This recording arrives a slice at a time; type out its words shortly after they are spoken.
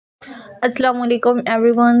Assalamu alaikum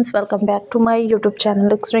everyone, welcome back to my YouTube channel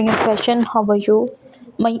Luxury and Fashion. How are you,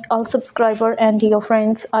 my all subscriber and dear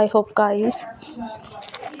friends? I hope guys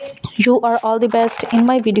you are all the best. In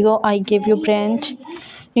my video I gave you brand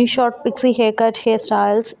new short pixie haircut,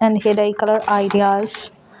 hairstyles and hair dye color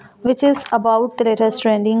ideas, which is about the latest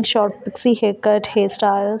trending short pixie haircut,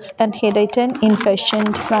 hairstyles and hair dye trend in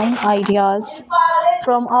fashion design ideas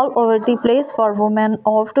from all over the place for women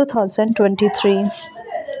of 2023.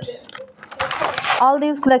 All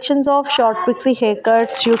these collections of short pixie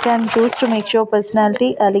haircuts you can choose to make your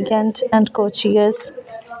personality elegant and gorgeous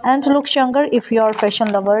and look younger. If you are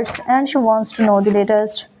fashion lovers and you wants to know the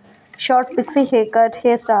latest short pixie haircut,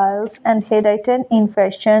 hairstyles and hair dye trend in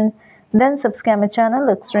fashion, then subscribe my channel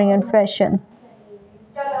Luxury and Fashion.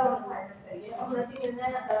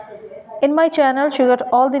 In my channel, you got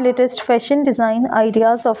all the latest fashion design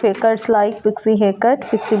ideas of haircuts like pixie haircut,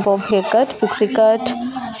 pixie bob haircut, pixie cut,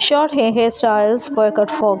 short hairstyles, boy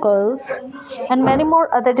cut for girls, and many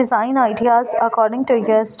more other design ideas according to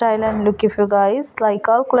your style and look. If you guys like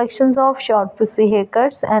all collections of short pixie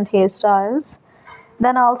haircuts and hairstyles,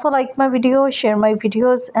 then also like my video, share my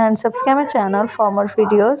videos, and subscribe my channel for more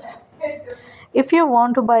videos. If you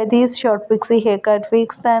want to buy these short pixie haircut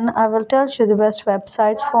wigs, then I will tell you the best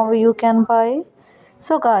websites from where you can buy.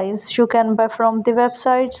 So guys, you can buy from the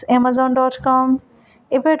websites amazon.com,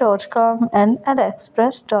 ebay.com and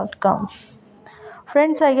aliexpress.com.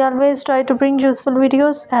 Friends, I always try to bring useful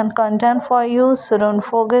videos and content for you, so don't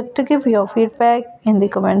forget to give your feedback in the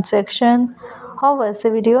comment section. How was the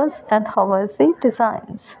videos and how was the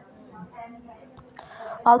designs?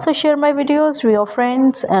 Also share my videos with your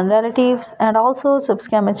friends and relatives, and also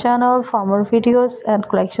subscribe my channel for more videos and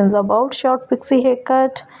collections about short pixie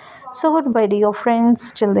haircut. So goodbye dear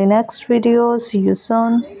friends, till the next video. See you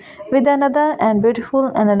soon with another and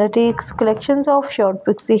beautiful analytics collections of short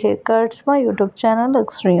pixie haircuts. My YouTube channel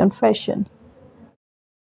Luxury and Fashion.